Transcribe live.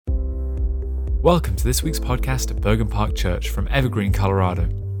Welcome to this week's podcast at Bergen Park Church from Evergreen, Colorado.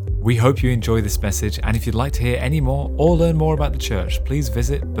 We hope you enjoy this message, and if you'd like to hear any more or learn more about the church, please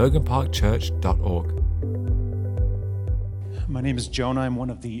visit bergenparkchurch.org. My name is Jonah. I'm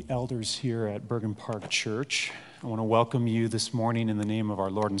one of the elders here at Bergen Park Church. I want to welcome you this morning in the name of our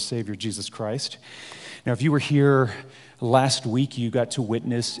Lord and Savior, Jesus Christ. Now, if you were here last week, you got to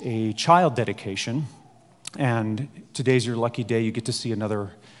witness a child dedication, and today's your lucky day. You get to see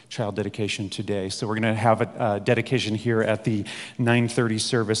another child dedication today. So we're going to have a dedication here at the 9:30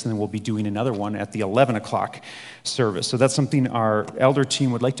 service, and then we'll be doing another one at the 11 o'clock service. So that's something our elder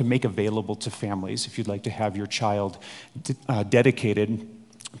team would like to make available to families. If you'd like to have your child dedicated,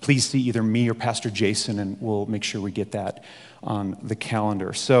 please see either me or Pastor Jason, and we'll make sure we get that on the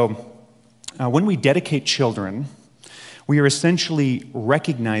calendar. So when we dedicate children, we are essentially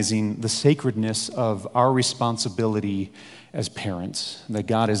recognizing the sacredness of our responsibility as parents, that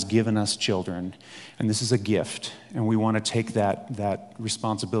God has given us children, and this is a gift, and we want to take that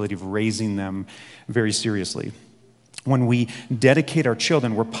responsibility of raising them very seriously. When we dedicate our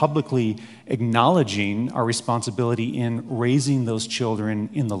children, we're publicly acknowledging our responsibility in raising those children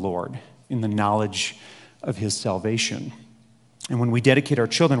in the Lord, in the knowledge of His salvation. And when we dedicate our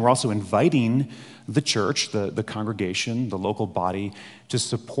children, we're also inviting the church, the congregation, the local body, to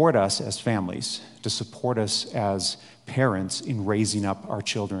support us as families, to support us as parents in raising up our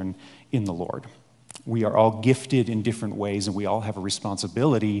children in the Lord. We are all gifted in different ways, and we all have a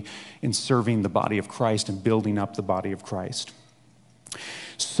responsibility in serving the body of Christ and building up the body of Christ.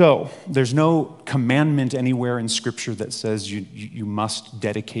 So, there's no commandment anywhere in Scripture that says you must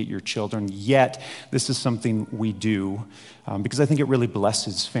dedicate your children, yet this is something we do because I think it really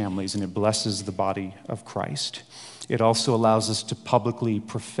blesses families and it blesses the body of Christ. It also allows us to publicly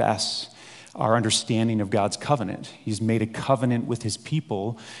profess our understanding of God's covenant. He's made a covenant with His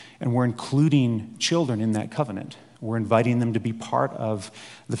people, and we're including children in that covenant. We're inviting them to be part of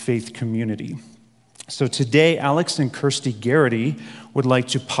the faith community. So today, Alex and Kirsty Garrity would like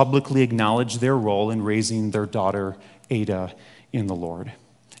to publicly acknowledge their role in raising their daughter, Ada, in the Lord.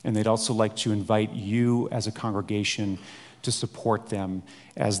 And they'd also like to invite you as a congregation to support them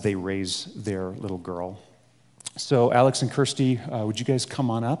as they raise their little girl. So Alex and Kirsty, would you guys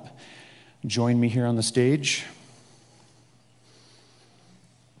come on up? Join me here on the stage.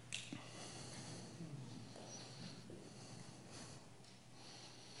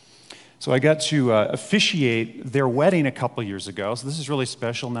 So I got to officiate their wedding a couple years ago, so this is really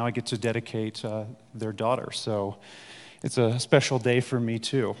special. Now I get to dedicate their daughter, so it's a special day for me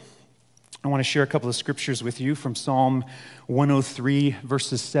too. I want to share a couple of scriptures with you from Psalm 103,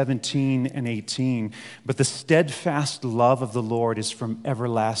 verses 17 and 18. But the steadfast love of the Lord is from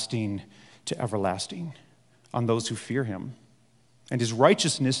everlasting to everlasting on those who fear Him, and His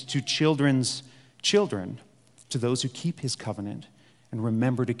righteousness to children's children, to those who keep His covenant and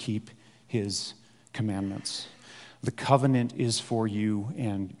remember to keep His commandments. The covenant is for you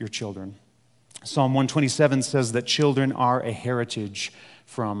and your children. Psalm 127 says that children are a heritage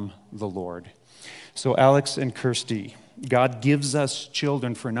from the Lord. So Alex and Kirsty, God gives us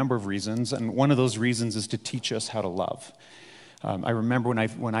children for a number of reasons, and one of those reasons is to teach us how to love. I remember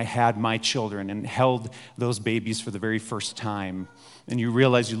when I had my children and held those babies for the very first time, and you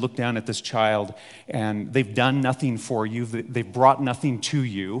realize you look down at this child and they've done nothing for you, they've brought nothing to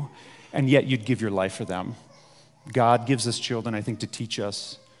you, and yet you'd give your life for them. God gives us children, I think, to teach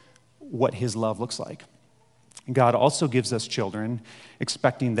us what His love looks like. God also gives us children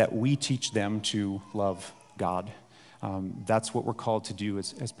expecting that we teach them to love God. That's what we're called to do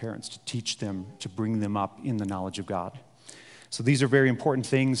as parents, to teach them, to bring them up in the knowledge of God. So these are very important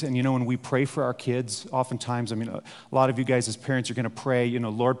things, and when we pray for our kids, oftentimes, a lot of you guys as parents are going to pray,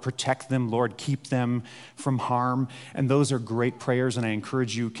 Lord, protect them, Lord, keep them from harm, and those are great prayers, and I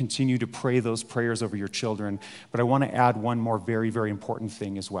encourage you, continue to pray those prayers over your children, but I want to add one more very, very important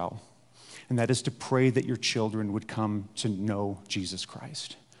thing as well, and that is to pray that your children would come to know Jesus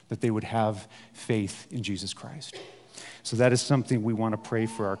Christ, that they would have faith in Jesus Christ. So that is something we want to pray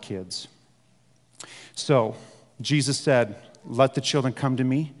for our kids. So, Jesus said, "Let the children come to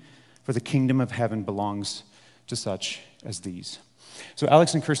me, for the kingdom of heaven belongs to such as these." So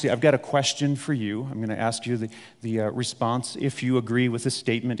Alex and Kirsty, I've got a question for you. I'm going to ask you the response. If you agree with this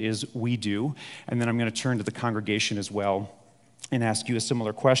statement is, "We do." And then I'm going to turn to the congregation as well and ask you a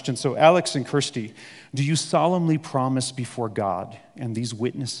similar question. So Alex and Kirsty, do you solemnly promise before God and these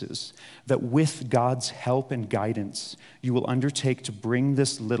witnesses that with God's help and guidance, you will undertake to bring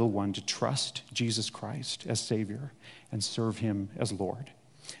this little one to trust Jesus Christ as Savior and serve Him as Lord,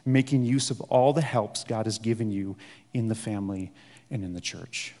 making use of all the helps God has given you in the family and in the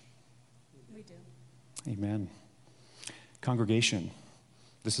church? We We do. Amen. Congregation,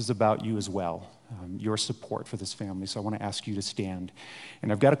 this is about you as well, your support for this family. So I want to ask you to stand.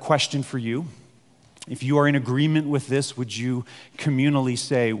 And I've got a question for you. If you are in agreement with this, would you communally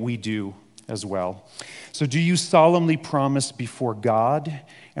say, we do as well? So do you solemnly promise before God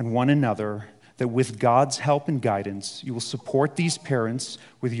and one another that with God's help and guidance, you will support these parents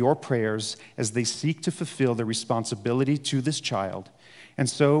with your prayers as they seek to fulfill their responsibility to this child? And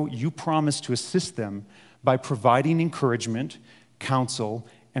so you promise to assist them by providing encouragement, counsel,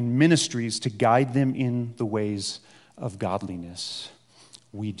 and ministries to guide them in the ways of godliness.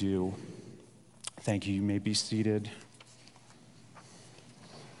 We do. Thank you. You may be seated.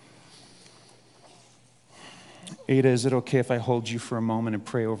 Ada, is it okay if I hold you for a moment and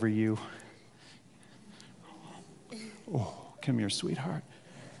pray over you? Oh, come here, sweetheart.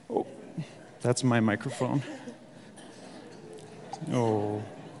 Oh, that's my microphone. Oh,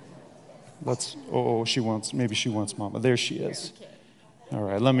 maybe she wants Mama. There she is. All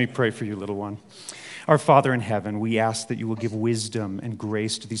right, let me pray for you, little one. Our Father in heaven, we ask that you will give wisdom and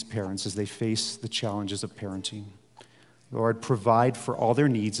grace to these parents as they face the challenges of parenting. Lord, provide for all their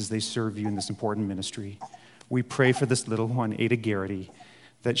needs as they serve you in this important ministry. We pray for this little one, Ada Garrity,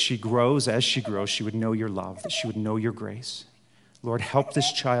 that as she grows, she would know your love, that she would know your grace. Lord, help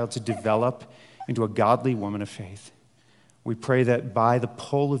this child to develop into a godly woman of faith. We pray that by the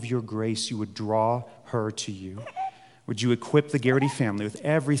pull of your grace, you would draw her to you. Would you equip the Garrity family with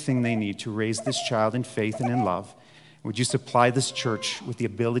everything they need to raise this child in faith and in love? Would you supply this church with the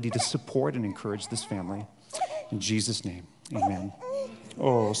ability to support and encourage this family? In Jesus' name, amen.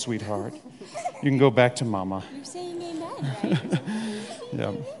 Oh, sweetheart. You can go back to Mama. You're saying amen, right?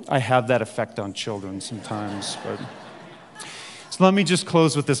 Yeah, I have that effect on children sometimes. So let me just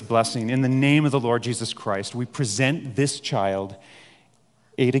close with this blessing. In the name of the Lord Jesus Christ, we present this child,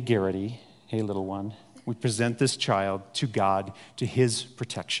 Ada Garrity, hey little one, we present this child to God, to his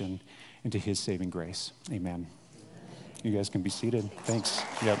protection, and to his saving grace. Amen. You guys can be seated. Thanks.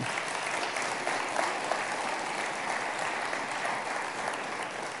 Yep.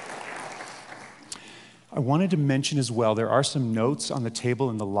 I wanted to mention as well, there are some notes on the table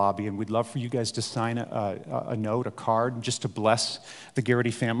in the lobby, and we'd love for you guys to sign a note, a card, just to bless the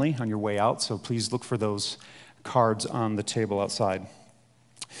Garrity family on your way out. So please look for those cards on the table outside.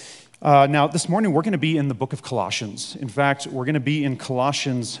 Now, this morning, we're going to be in the book of Colossians. In fact, we're going to be in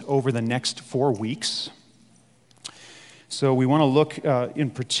Colossians over the next 4 weeks. So we want to look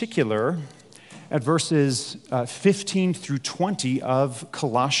in particular at verses 15 through 20 of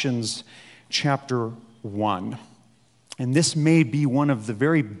Colossians chapter 1. And this may be one of the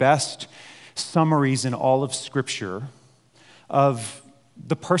very best summaries in all of Scripture of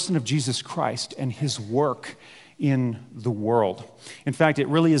the person of Jesus Christ and his work in the world. In fact, it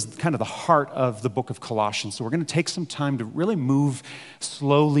really is kind of the heart of the book of Colossians. So we're going to take some time to really move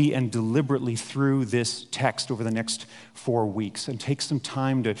slowly and deliberately through this text over the next 4 weeks and take some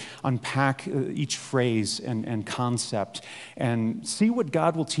time to unpack each phrase and concept and see what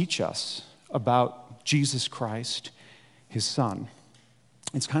God will teach us about Jesus Christ, his Son.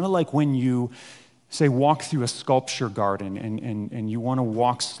 It's kind of like when you say walk through a sculpture garden and you want to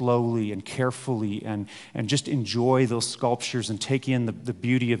walk slowly and carefully and just enjoy those sculptures and take in the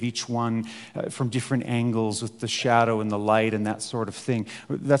beauty of each one from different angles with the shadow and the light and that sort of thing.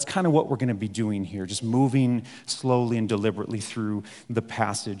 That's kind of what we're going to be doing here, just moving slowly and deliberately through the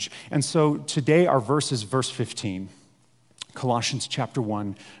passage. And so today our verse is verse 15. Colossians chapter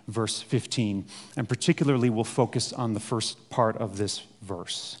 1, verse 15. And particularly we'll focus on the first part of this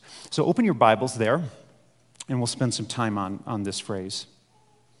verse. So open your Bibles there, and we'll spend some time on this phrase.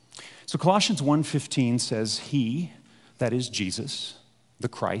 So Colossians 1:15 says, He, that is Jesus, the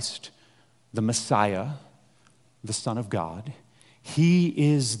Christ, the Messiah, the Son of God, He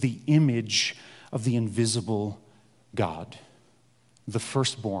is the image of the invisible God, the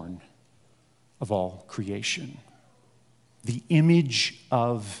firstborn of all creation. The image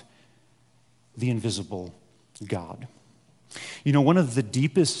of the invisible God. You know, one of the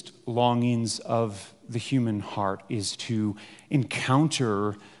deepest longings of the human heart is to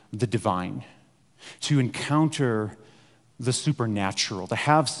encounter the divine, to encounter the supernatural, to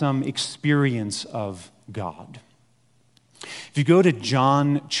have some experience of God. If you go to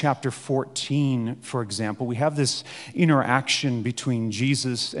John chapter 14, for example, we have this interaction between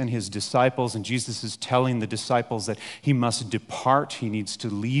Jesus and his disciples, and Jesus is telling the disciples that he must depart, he needs to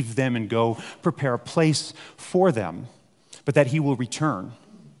leave them and go prepare a place for them, but that he will return.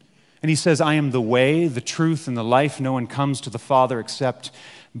 And he says, I am the way, the truth, and the life. No one comes to the Father except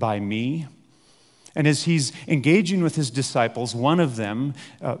by me. And as he's engaging with his disciples, one of them,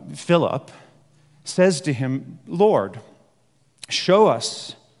 Philip, says to him, Lord, show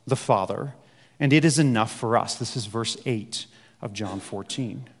us the Father, and it is enough for us. This is verse 8 of John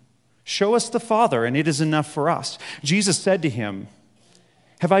 14. Show us the Father, and it is enough for us. Jesus said to him,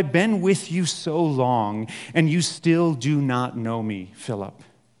 have I been with you so long, and you still do not know me, Philip?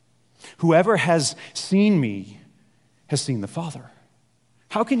 Whoever has seen me has seen the Father.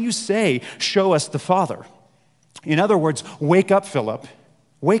 How can you say, show us the Father? In other words, wake up, Philip.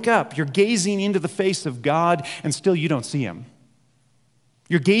 Wake up. You're gazing into the face of God, and still you don't see him.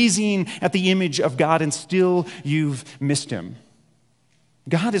 You're gazing at the image of God, and still you've missed him.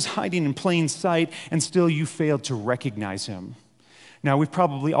 God is hiding in plain sight, and still you failed to recognize him. Now, we've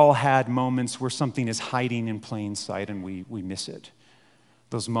probably all had moments where something is hiding in plain sight, and we miss it.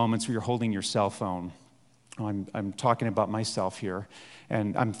 Those moments where you're holding your cell phone. I'm talking about myself here,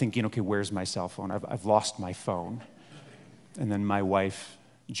 and I'm thinking, okay, where's my cell phone? I've lost my phone. And then my wife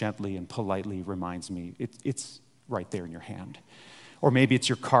gently and politely reminds me, it's right there in your hand. Or maybe it's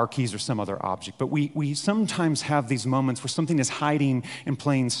your car keys or some other object. But we sometimes have these moments where something is hiding in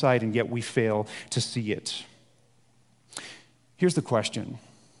plain sight, and yet we fail to see it. Here's the question.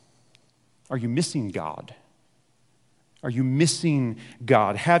 Are you missing God? Are you missing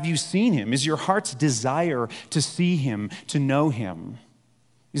God? Have you seen him? Is your heart's desire to see him, to know him?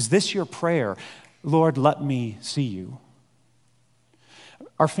 Is this your prayer? Lord, let me see you.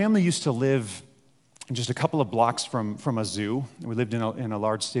 Our family used to live just a couple of blocks from a zoo. We lived in a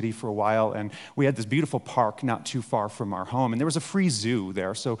large city for a while, and we had this beautiful park not too far from our home, and there was a free zoo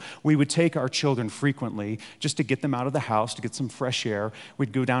there, so we would take our children frequently just to get them out of the house, to get some fresh air.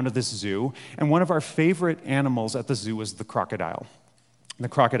 We'd go down to this zoo, and one of our favorite animals at the zoo was the crocodile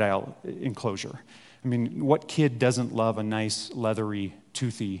enclosure. I mean, what kid doesn't love a nice, leathery,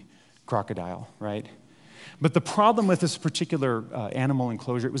 toothy crocodile, right? But the problem with this particular animal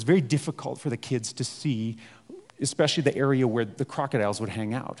enclosure, it was very difficult for the kids to see, especially the area where the crocodiles would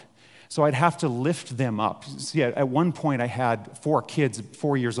hang out. So I'd have to lift them up. See, at one point I had 4 kids,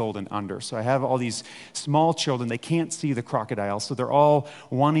 4 years old and under. So I have all these small children. They can't see the crocodile, so they're all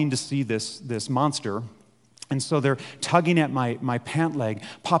wanting to see this monster. And so they're tugging at my pant leg.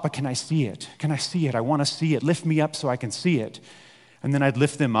 Papa, can I see it? Can I see it? I want to see it. Lift me up so I can see it. And then I'd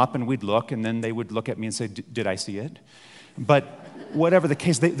lift them up and we'd look, and then they would look at me and say, did I see it? But whatever the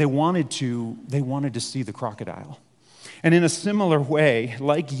case, they wanted to see the crocodile. And in a similar way,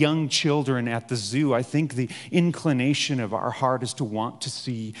 like young children at the zoo, I think the inclination of our heart is to want to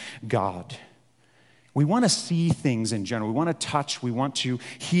see God. We want to see things in general. We want to touch, we want to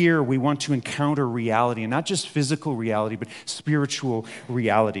hear, we want to encounter reality, and not just physical reality, but spiritual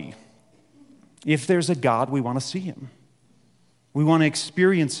reality. If there's a God, we want to see him. We want to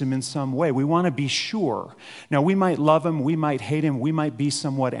experience him in some way. We want to be sure. Now, we might love him, we might hate him, we might be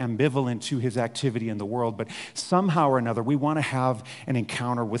somewhat ambivalent to his activity in the world, but somehow or another, we want to have an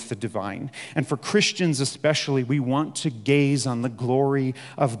encounter with the divine. And for Christians especially, we want to gaze on the glory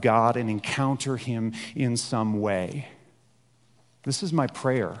of God and encounter him in some way. This is my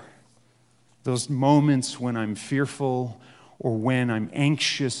prayer. Those moments when I'm fearful or when I'm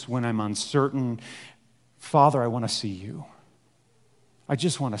anxious, when I'm uncertain, Father, I want to see you. I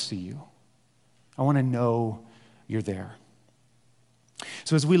just want to see you. I want to know you're there.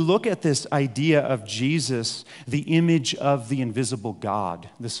 So as we look at this idea of Jesus, the image of the invisible God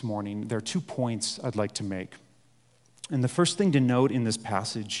this morning, there are 2 points I'd like to make. And the first thing to note in this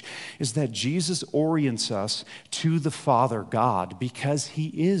passage is that Jesus orients us to the Father God because he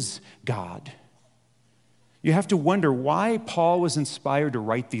is God. You have to wonder why Paul was inspired to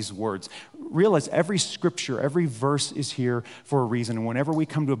write these words. Realize every scripture, every verse is here for a reason. And whenever we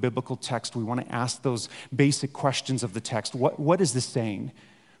come to a biblical text, we want to ask those basic questions of the text. What is this saying?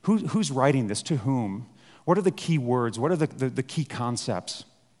 Who's writing this? To whom? What are the key words? What are the key concepts?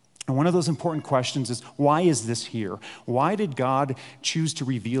 And one of those important questions is, why is this here? Why did God choose to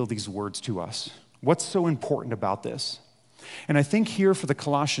reveal these words to us? What's so important about this? And I think here for the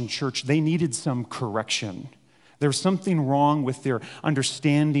Colossian church, they needed some correction. There's something wrong with their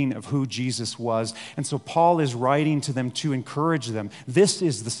understanding of who Jesus was. And so Paul is writing to them to encourage them. This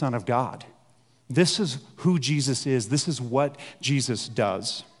is the Son of God. This is who Jesus is. This is what Jesus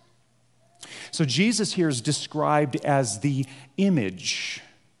does. So Jesus here is described as the image,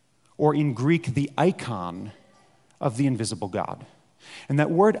 or in Greek, the icon of the invisible God. And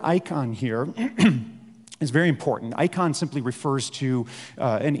that word icon here is very important. Icon simply refers to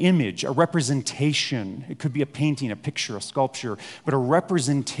an image, a representation. It could be a painting, a picture, a sculpture, but a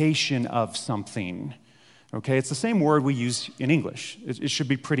representation of something. Okay, it's the same word we use in English. It should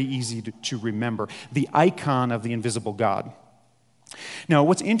be pretty easy to remember. The icon of the invisible God. Now,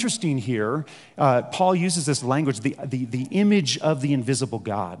 what's interesting here, Paul uses this language, the image of the invisible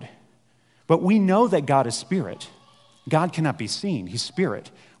God. But we know that God is spirit. God cannot be seen. He's spirit.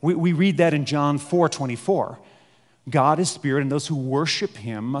 We read that in John 4:24. God is spirit, and those who worship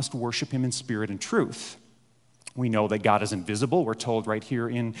him must worship him in spirit and truth. We know that God is invisible. We're told right here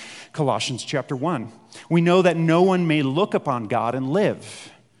in Colossians chapter 1. We know that no one may look upon God and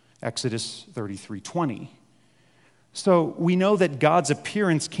live. Exodus 33:20. So we know that God's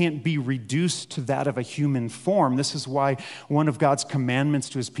appearance can't be reduced to that of a human form. This is why one of God's commandments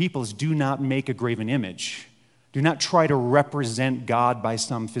to his people is do not make a graven image. Do not try to represent God by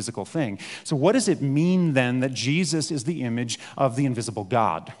some physical thing. So what does it mean then that Jesus is the image of the invisible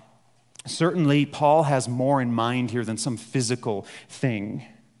God? Certainly, Paul has more in mind here than some physical thing.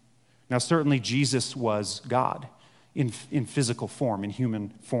 Now, certainly Jesus was God in physical form, in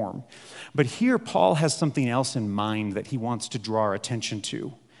human form. But here, Paul has something else in mind that he wants to draw our attention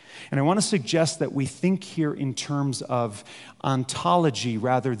to. And I want to suggest that we think here in terms of ontology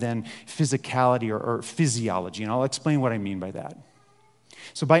rather than physicality or physiology. And I'll explain what I mean by that.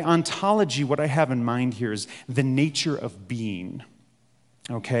 So by ontology, what I have in mind here is the nature of being.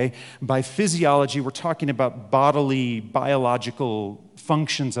 Okay? By physiology, we're talking about bodily, biological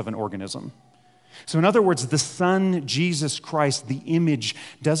functions of an organism. So in other words, the Son, Jesus Christ, the image,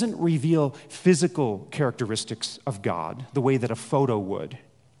 doesn't reveal physical characteristics of God the way that a photo would.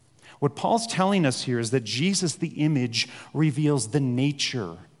 What Paul's telling us here is that Jesus, the image, reveals the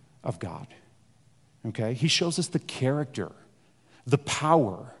nature of God. Okay? He shows us the character, the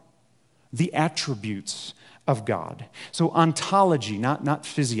power, the attributes of God. So ontology, not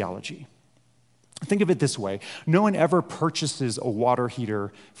physiology. Think of it this way. No one ever purchases a water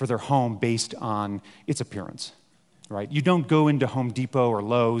heater for their home based on its appearance, right? You don't go into Home Depot or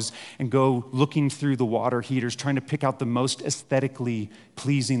Lowe's and go looking through the water heaters trying to pick out the most aesthetically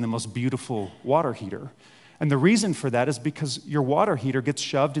pleasing, the most beautiful water heater. And the reason for that is because your water heater gets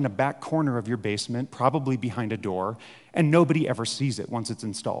shoved in a back corner of your basement, probably behind a door, and nobody ever sees it once it's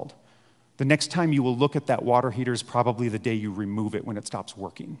installed. The next time you will look at that water heater is probably the day you remove it when it stops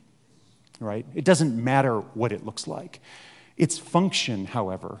working. Right? It doesn't matter what it looks like. Its function,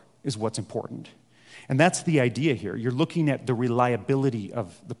 however, is what's important. And that's the idea here. You're looking at the reliability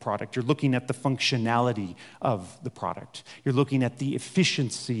of the product. You're looking at the functionality of the product. You're looking at the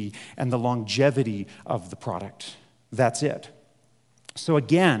efficiency and the longevity of the product. That's it. So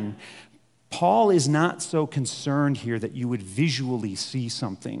again, Paul is not so concerned here that you would visually see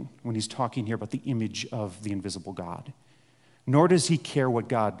something when he's talking here about the image of the invisible God. Nor does he care what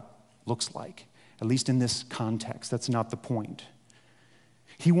God looks like, at least in this context. That's not the point.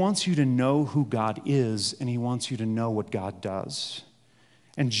 He wants you to know who God is, and he wants you to know what God does.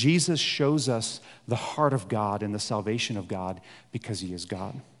 And Jesus shows us the heart of God and the salvation of God because he is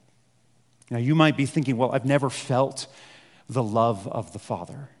God. Now, you might be thinking, well, I've never felt the love of the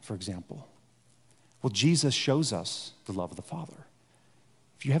Father, for example. Well, Jesus shows us the love of the Father.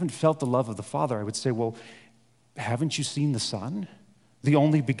 If you haven't felt the love of the Father, I would say, well, haven't you seen the Son? The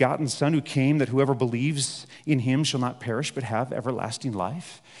only begotten Son who came that whoever believes in him shall not perish but have everlasting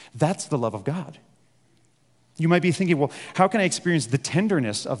life. That's the love of God. You might be thinking, well, how can I experience the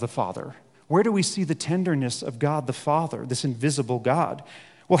tenderness of the Father? Where do we see the tenderness of God the Father, this invisible God?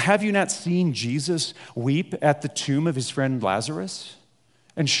 Well, have you not seen Jesus weep at the tomb of his friend Lazarus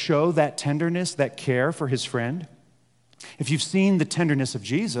and show that tenderness, that care for his friend? If you've seen the tenderness of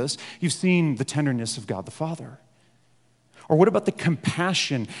Jesus, you've seen the tenderness of God the Father. Or what about the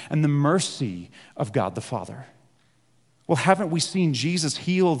compassion and the mercy of God the Father? Well, haven't we seen Jesus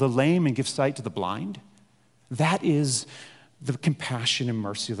heal the lame and give sight to the blind? That is the compassion and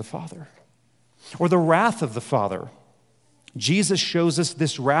mercy of the Father. Or the wrath of the Father. Jesus shows us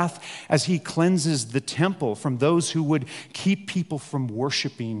this wrath as he cleanses the temple from those who would keep people from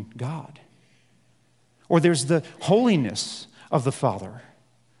worshiping God. Or there's the holiness of the Father.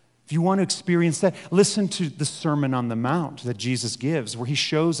 If you want to experience that, listen to the Sermon on the Mount that Jesus gives, where he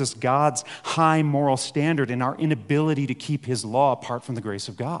shows us God's high moral standard and our inability to keep his law apart from the grace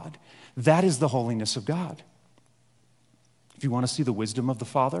of God. That is the holiness of God. If you want to see the wisdom of the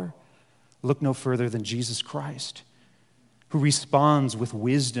Father, look no further than Jesus Christ, who responds with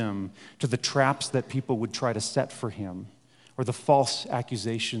wisdom to the traps that people would try to set for him or the false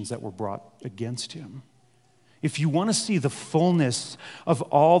accusations that were brought against him. If you want to see the fullness of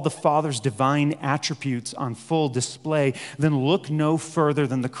all the Father's divine attributes on full display, then look no further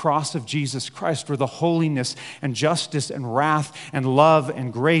than the cross of Jesus Christ, where the holiness and justice and wrath and love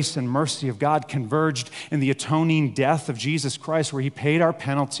and grace and mercy of God converged in the atoning death of Jesus Christ, where he paid our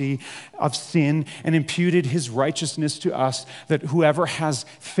penalty of sin and imputed his righteousness to us, that whoever has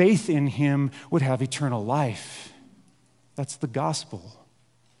faith in him would have eternal life. That's the gospel.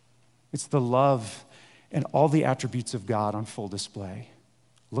 It's the love and all the attributes of God on full display.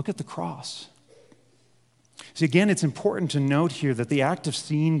 Look at the cross. See, again, it's important to note here that the act of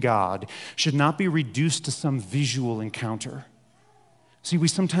seeing God should not be reduced to some visual encounter. See, we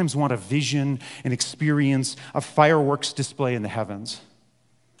sometimes want a vision, an experience, a fireworks display in the heavens.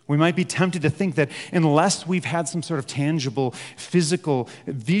 We might be tempted to think that unless we've had some sort of tangible, physical,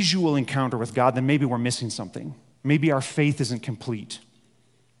 visual encounter with God, then maybe we're missing something. Maybe our faith isn't complete.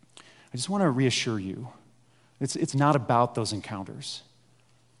 I just want to reassure you, it's not about those encounters.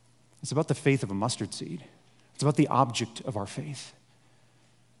 It's about the faith of a mustard seed. It's about the object of our faith.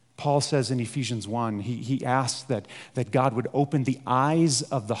 Paul says in Ephesians 1, he asks that God would open the eyes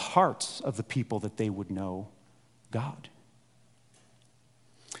of the hearts of the people that they would know God.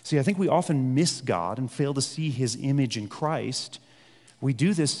 See, I think we often miss God and fail to see his image in Christ. We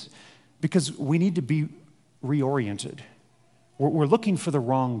do this because we need to be reoriented. We're looking for the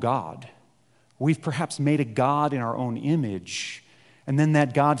wrong God. We've perhaps made a God in our own image, and then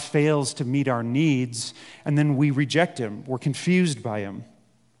that God fails to meet our needs, and then we reject him. We're confused by him.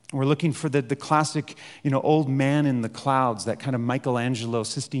 We're looking for the classic, old man in the clouds, that kind of Michelangelo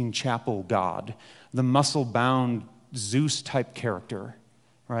Sistine Chapel God, the muscle-bound Zeus-type character,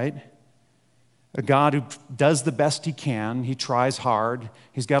 right? A God who does the best he can. He tries hard.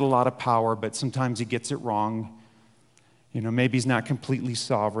 He's got a lot of power, but sometimes he gets it wrong. Maybe he's not completely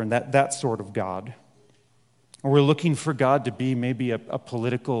sovereign, that sort of God. Or we're looking for God to be maybe a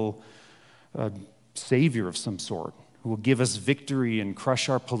political savior of some sort, who will give us victory and crush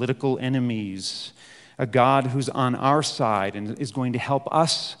our political enemies. A God who's on our side and is going to help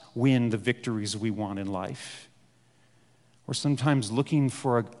us win the victories we want in life. We're sometimes looking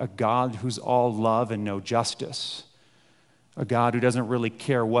for a God who's all love and no justice. A God who doesn't really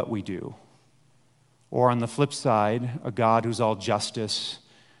care what we do. Or on the flip side, a God who's all justice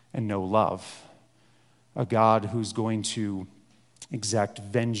and no love. A God who's going to exact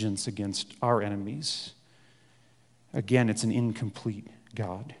vengeance against our enemies. Again, it's an incomplete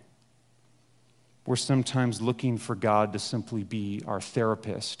God. We're sometimes looking for God to simply be our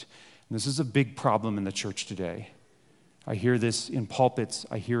therapist. And this is a big problem in the church today. I hear this in pulpits,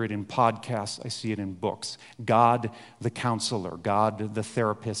 I hear it in podcasts, I see it in books. God the counselor, God the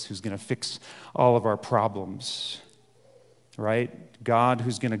therapist who's going to fix all of our problems, right? God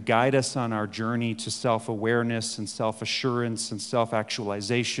who's going to guide us on our journey to self-awareness and self-assurance and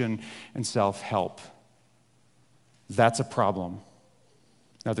self-actualization and self-help. That's a problem.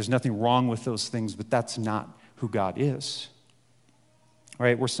 Now, there's nothing wrong with those things, but that's not who God is,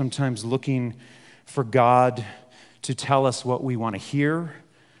 right? We're sometimes looking for God to tell us what we want to hear.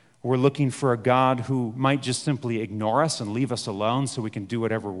 We're looking for a God who might just simply ignore us and leave us alone so we can do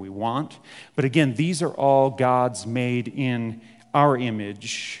whatever we want. But again, these are all gods made in our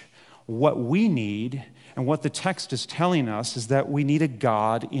image. What we need, and what the text is telling us, is that we need a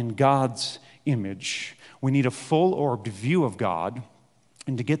God in God's image. We need a full-orbed view of God,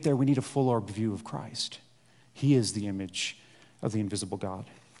 and to get there, we need a full-orbed view of Christ. He is the image of the invisible God.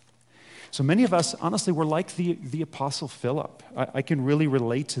 So many of us, honestly, we're like the Apostle Philip. I can really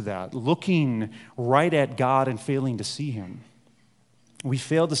relate to that, looking right at God and failing to see him. We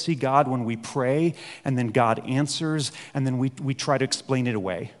fail to see God when we pray, and then God answers, and then we try to explain it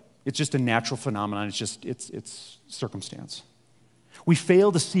away. It's just a natural phenomenon. It's circumstance. We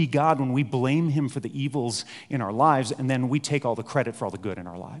fail to see God when we blame him for the evils in our lives, and then we take all the credit for all the good in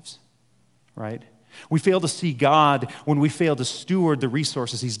our lives, right? We fail to see God when we fail to steward the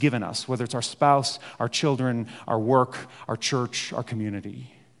resources he's given us, whether it's our spouse, our children, our work, our church, our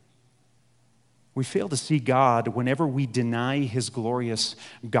community. We fail to see God whenever we deny his glorious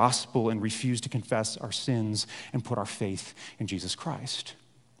gospel and refuse to confess our sins and put our faith in Jesus Christ.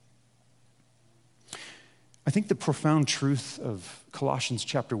 I think the profound truth of Colossians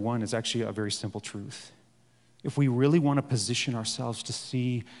chapter 1 is actually a very simple truth. If we really want to position ourselves to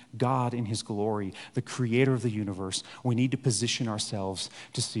see God in his glory, the creator of the universe, we need to position ourselves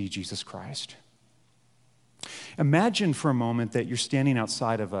to see Jesus Christ. Imagine for a moment that you're standing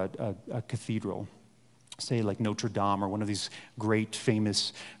outside of a cathedral, say like Notre Dame or one of these great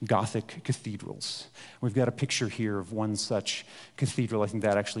famous Gothic cathedrals. We've got a picture here of one such cathedral. I think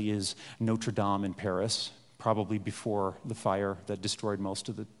that actually is Notre Dame in Paris. probably before the fire that destroyed most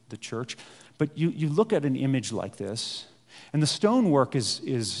of the church. But you look at an image like this, and the stonework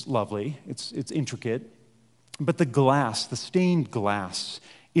is lovely, it's intricate, but the glass, the stained glass,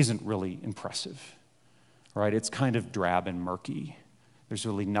 isn't really impressive, right? It's kind of drab and murky. There's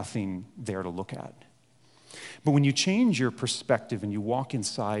really nothing there to look at. But when you change your perspective and you walk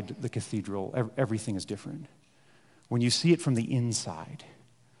inside the cathedral, everything is different. When you see it from the inside,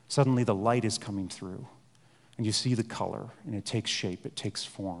 suddenly the light is coming through, and you see the color, and it takes shape, it takes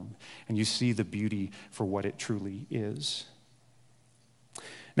form, and you see the beauty for what it truly is.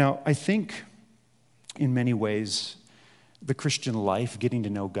 Now, I think in many ways, the Christian life, getting to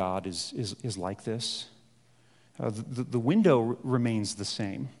know God, is like this. The window remains the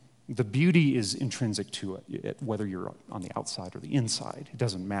same. The beauty is intrinsic to it, whether you're on the outside or the inside. It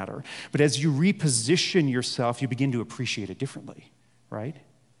doesn't matter. But as you reposition yourself, you begin to appreciate it differently, right?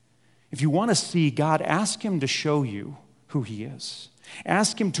 If you want to see God, ask Him to show you who He is.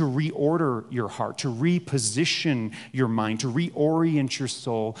 Ask Him to reorder your heart, to reposition your mind, to reorient your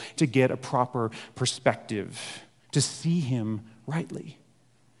soul, to get a proper perspective, to see Him rightly.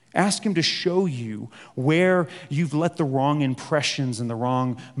 Ask Him to show you where you've let the wrong impressions and the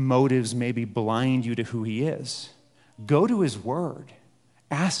wrong motives maybe blind you to who He is. Go to His Word.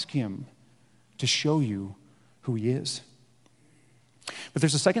 Ask Him to show you who He is. But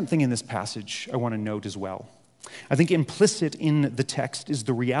there's a second thing in this passage I want to note as well. I think implicit in the text is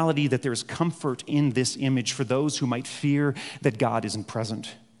the reality that there's comfort in this image for those who might fear that God isn't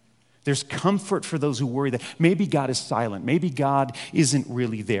present. There's comfort for those who worry that maybe God is silent. Maybe God isn't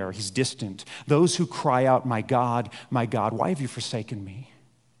really there. He's distant. Those who cry out, my God, why have you forsaken me?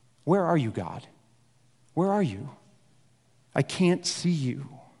 Where are you, God? Where are you? I can't see you.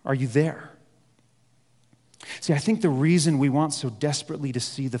 Are you there? See, I think the reason we want so desperately to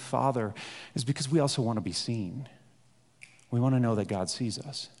see the Father is because we also want to be seen. We want to know that God sees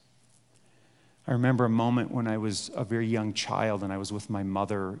us. I remember a moment when I was a very young child and I was with my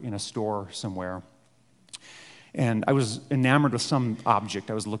mother in a store somewhere. And I was enamored with some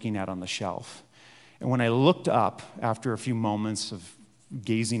object I was looking at on the shelf. And when I looked up after a few moments of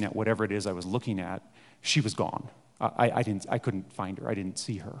gazing at whatever it is I was looking at, she was gone. I couldn't find her. I didn't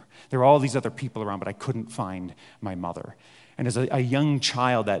see her. There were all these other people around, but I couldn't find my mother. And as a young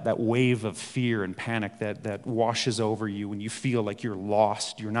child, that wave of fear and panic that washes over you when you feel like you're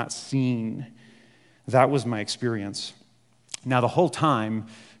lost, you're not seen, that was my experience. Now, the whole time,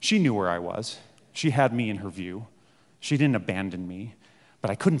 she knew where I was. She had me in her view. She didn't abandon me,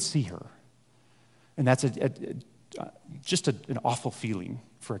 but I couldn't see her. And that's just an awful feeling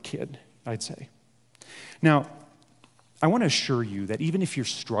for a kid, I'd say. Now, I want to assure you that even if you're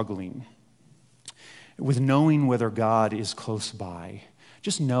struggling with knowing whether God is close by,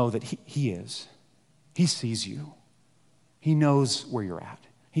 just know that He is. He sees you. He knows where you're at.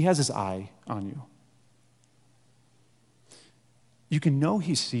 He has His eye on you. You can know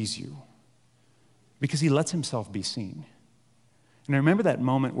He sees you because He lets Himself be seen. And I remember that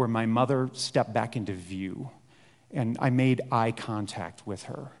moment where my mother stepped back into view and I made eye contact with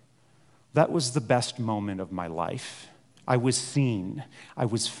her. That was the best moment of my life. I was seen. I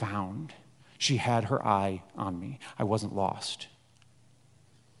was found. She had her eye on me. I wasn't lost.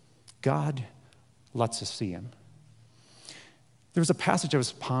 God lets us see Him. There was a passage I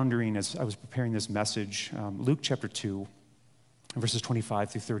was pondering as I was preparing this message, Luke chapter 2, verses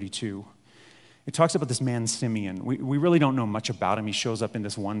 25 through 32. It talks about this man, Simeon. We really don't know much about him. He shows up in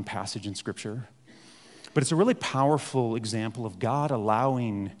this one passage in Scripture. But it's a really powerful example of God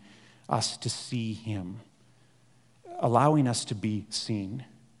allowing us to see Him, allowing us to be seen.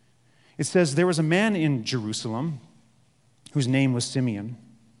 It says, there was a man in Jerusalem whose name was Simeon.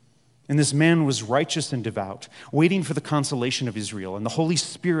 And this man was righteous and devout, waiting for the consolation of Israel, and the Holy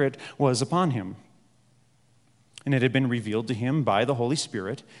Spirit was upon him. And it had been revealed to him by the Holy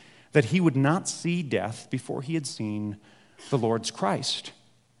Spirit that he would not see death before he had seen the Lord's Christ.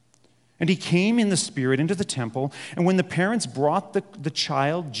 And he came in the Spirit into the temple, and when the parents brought the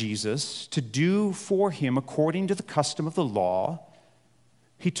child Jesus to do for him according to the custom of the law,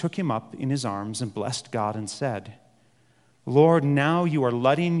 he took him up in his arms and blessed God and said, Lord, now you are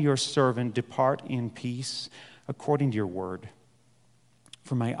letting your servant depart in peace according to your word.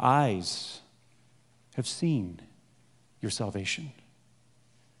 For my eyes have seen your salvation,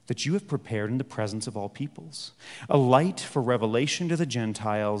 that you have prepared in the presence of all peoples, a light for revelation to the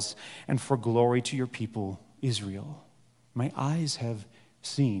Gentiles and for glory to your people, Israel. My eyes have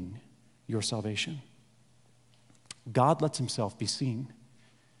seen your salvation. God lets Himself be seen.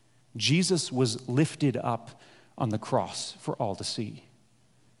 Jesus was lifted up on the cross for all to see.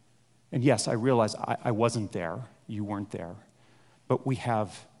 And yes, I realize I wasn't there. You weren't there. But we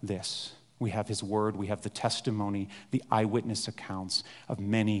have this. We have his word. We have the testimony, the eyewitness accounts of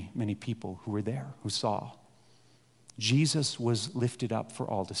many, many people who were there, who saw. Jesus was lifted up for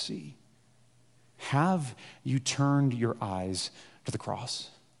all to see. Have you turned your eyes to the cross?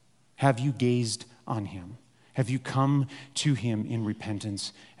 Have you gazed on him? Have you come to him in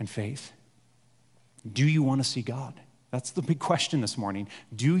repentance and faith? Do you want to see God? That's the big question this morning.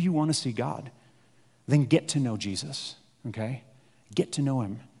 Do you want to see God? Then get to know Jesus, okay? Get to know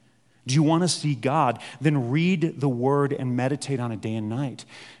him. Do you want to see God? Then read the word and meditate on it day and night.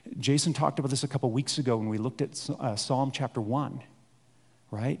 Jason talked about this a couple weeks ago when we looked at Psalm chapter 1,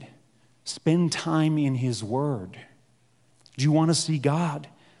 right? Spend time in his word. Do you want to see God?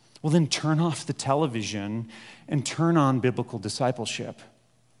 Well, then turn off the television and turn on biblical discipleship.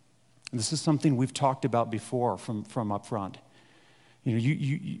 And this is something we've talked about before from up front. You know,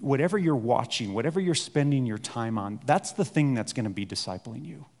 you whatever you're watching, whatever you're spending your time on, that's the thing that's going to be discipling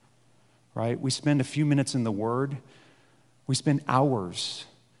you, right? We spend a few minutes in the Word. We spend hours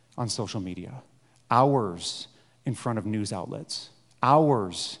on social media, hours in front of news outlets,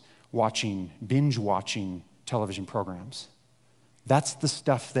 hours binge watching television programs. That's the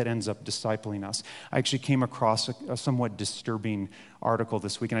stuff that ends up discipling us. I actually came across a somewhat disturbing article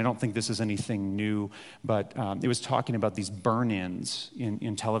this week, and I don't think this is anything new, but it was talking about these burn-ins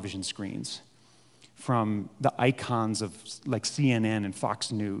in television screens from the icons of like CNN and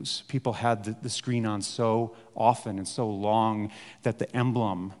Fox News. People had the screen on so often and so long that the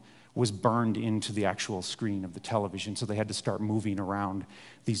emblem was burned into the actual screen of the television, so they had to start moving around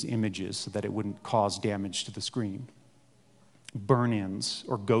these images so that it wouldn't cause damage to the screen. Burn-ins,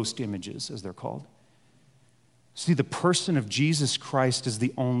 or ghost images, as they're called. See, the person of Jesus Christ is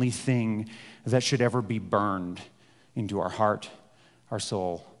the only thing that should ever be burned into our heart, our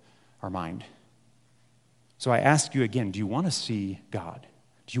soul, our mind. So I ask you again, do you want to see God?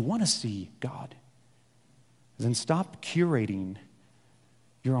 Do you want to see God? Then stop curating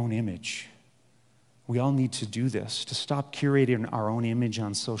your own image. We all need to do this, to stop curating our own image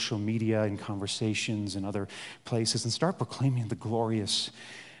on social media and conversations and other places and start proclaiming the glorious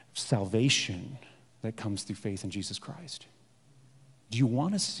salvation that comes through faith in Jesus Christ. Do you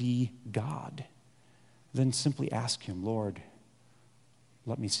want to see God? Then simply ask him, Lord,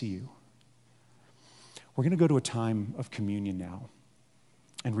 let me see you. We're going to go to a time of communion now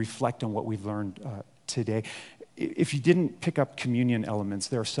and reflect on what we've learned today. If you didn't pick up communion elements,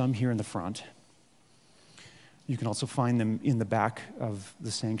 there are some here in the front. You can also find them in the back of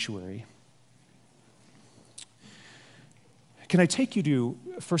the sanctuary. Can I take you to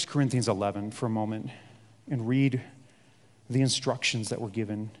 1 Corinthians 11 for a moment and read the instructions that were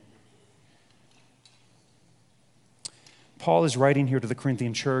given? Paul is writing here to the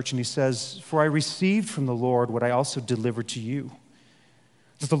Corinthian church, and he says, "For I received from the Lord what I also delivered to you,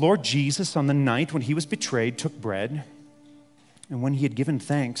 that the Lord Jesus, on the night when he was betrayed, took bread, and when he had given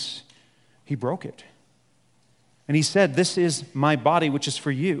thanks, he broke it. And he said, 'This is my body, which is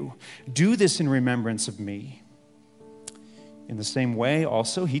for you. Do this in remembrance of me.' In the same way,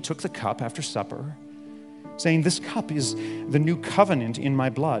 also, he took the cup after supper, saying, 'This cup is the new covenant in my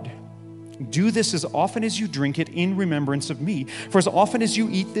blood. Do this as often as you drink it in remembrance of me. For as often as you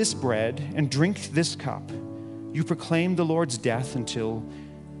eat this bread and drink this cup, you proclaim the Lord's death until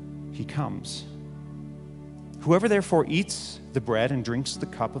he comes. Whoever therefore eats the bread and drinks the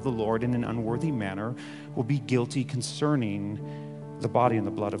cup of the Lord in an unworthy manner will be guilty concerning the body and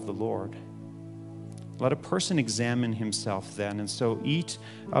the blood of the Lord. Let a person examine himself then, and so eat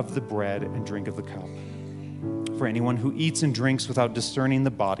of the bread and drink of the cup. For anyone who eats and drinks without discerning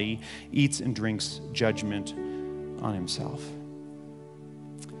the body eats and drinks judgment on himself.'"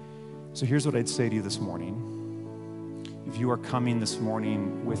 So here's what I'd say to you this morning. If you are coming this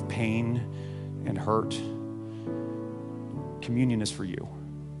morning with pain and hurt, communion is for you,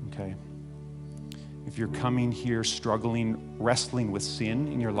 okay? If you're coming here struggling, wrestling with sin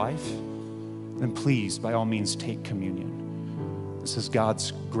in your life, then please, by all means, take communion. This is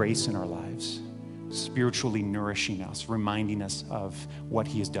God's grace in our lives, spiritually nourishing us, reminding us of what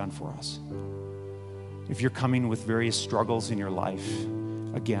he has done for us. If you're coming with various struggles in your life,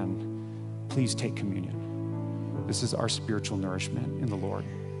 again, please take communion. This is our spiritual nourishment in the Lord.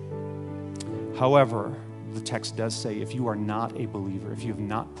 However, the text does say if you are not a believer, if you have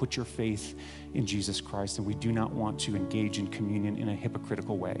not put your faith in Jesus Christ, then we do not want to engage in communion in a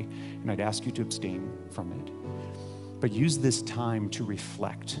hypocritical way. And I'd ask you to abstain from it. But use this time to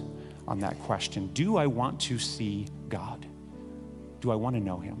reflect on that question. Do I want to see God? Do I want to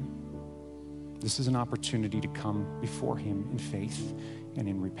know him? This is an opportunity to come before him in faith, and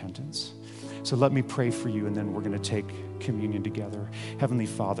in repentance. So let me pray for you, and then we're going to take communion together. Heavenly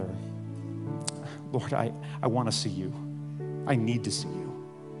Father, Lord, I want to see you. I need to see you.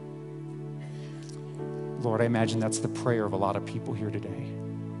 Lord, I imagine that's the prayer of a lot of people here today.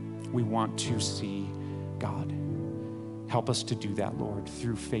 We want to see God. Help us to do that, Lord,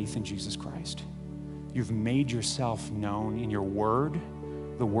 through faith in Jesus Christ. You've made yourself known in your word,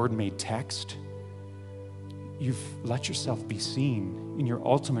 the word made text. You've let yourself be seen in your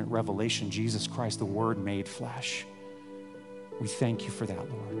ultimate revelation, Jesus Christ, the word made flesh. We thank you for that,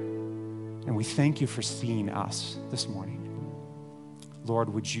 Lord. And we thank you for seeing us this morning.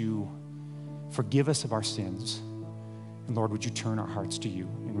 Lord, would you forgive us of our sins? And Lord, would you turn our hearts to you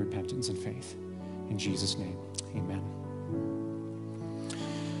in repentance and faith? In Jesus' name, amen.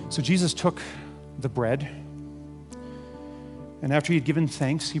 So Jesus took the bread, and after he had given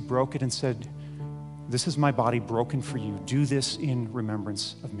thanks, he broke it and said, "This is my body broken for you. Do this in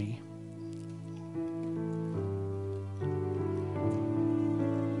remembrance of me."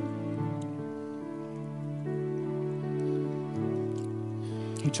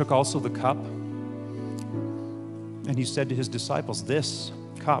 He took also the cup, and he said to his disciples, "This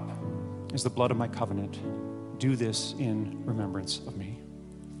cup is the blood of my covenant. Do this in remembrance of me."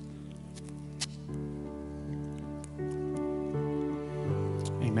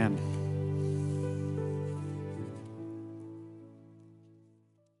 Amen.